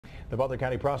The Butler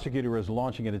County prosecutor is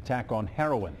launching an attack on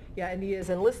heroin. Yeah, and he has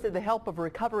enlisted the help of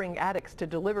recovering addicts to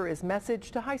deliver his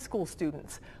message to high school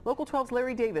students. Local 12's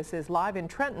Larry Davis is live in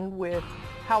Trenton with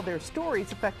how their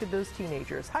stories affected those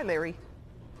teenagers. Hi, Larry.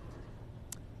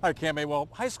 Hi, Cammie. Well,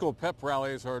 high school pep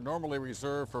rallies are normally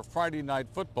reserved for Friday night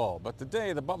football, but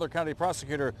today the Butler County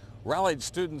prosecutor rallied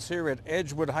students here at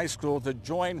Edgewood High School to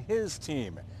join his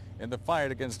team in the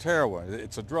fight against heroin.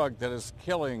 It's a drug that is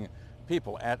killing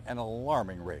people at an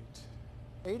alarming rate.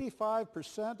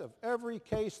 85% of every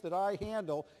case that I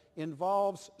handle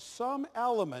involves some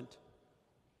element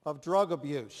of drug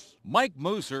abuse. Mike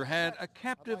Gmoser had a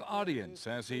captive audience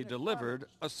as he delivered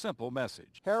a simple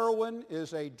message. Heroin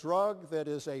is a drug that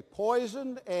is a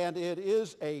poison and it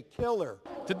is a killer.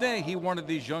 Today he wanted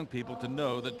these young people to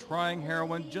know that trying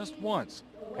heroin just once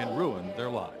can ruin their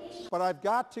lives. But I've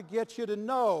got to get you to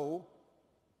know,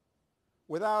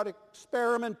 without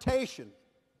experimentation,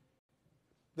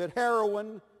 that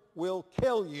heroin will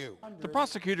kill you. The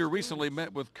prosecutor recently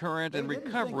met with current and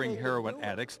recovering heroin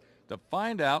addicts to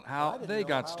find out how they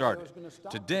got started.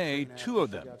 Today, 2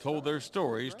 of them told their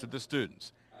stories to the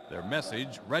students. Their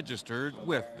message registered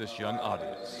with this young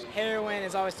audience. Heroin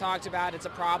is always talked about, it's a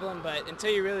problem, but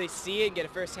until you really see it, get a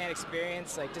first-hand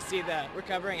experience, like to see the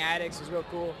recovering addicts was real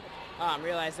cool.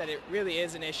 Realize that it really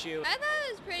is an issue. I thought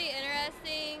it was pretty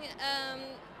interesting.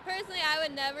 Personally, I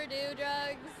would never do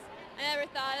drugs. I never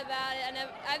thought about it.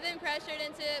 I've been pressured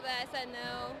into it, but I said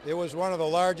no. It was one of the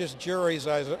largest juries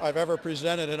I've ever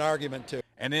presented an argument to.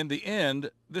 And in the end,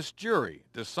 this jury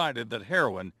decided that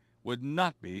heroin would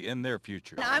not be in their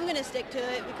future. I'm going to stick to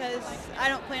it because I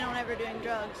don't plan on ever doing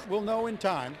drugs. We'll know in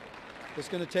time. It's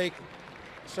going to take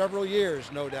several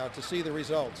years, no doubt, to see the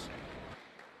results.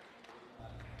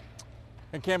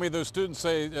 And Cammie, those students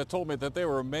told me that they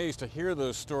were amazed to hear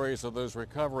those stories of those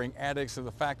recovering addicts and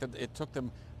the fact that it took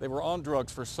them, they were on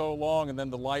drugs for so long and then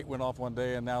the light went off one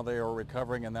day and now they are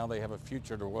recovering and now they have a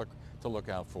future to look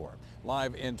out for.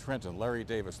 Live in Trenton, Larry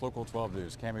Davis, Local 12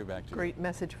 News. Cammie, back to you. Great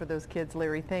message for those kids,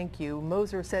 Larry. Thank you.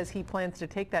 Gmoser says he plans to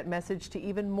take that message to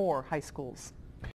even more high schools.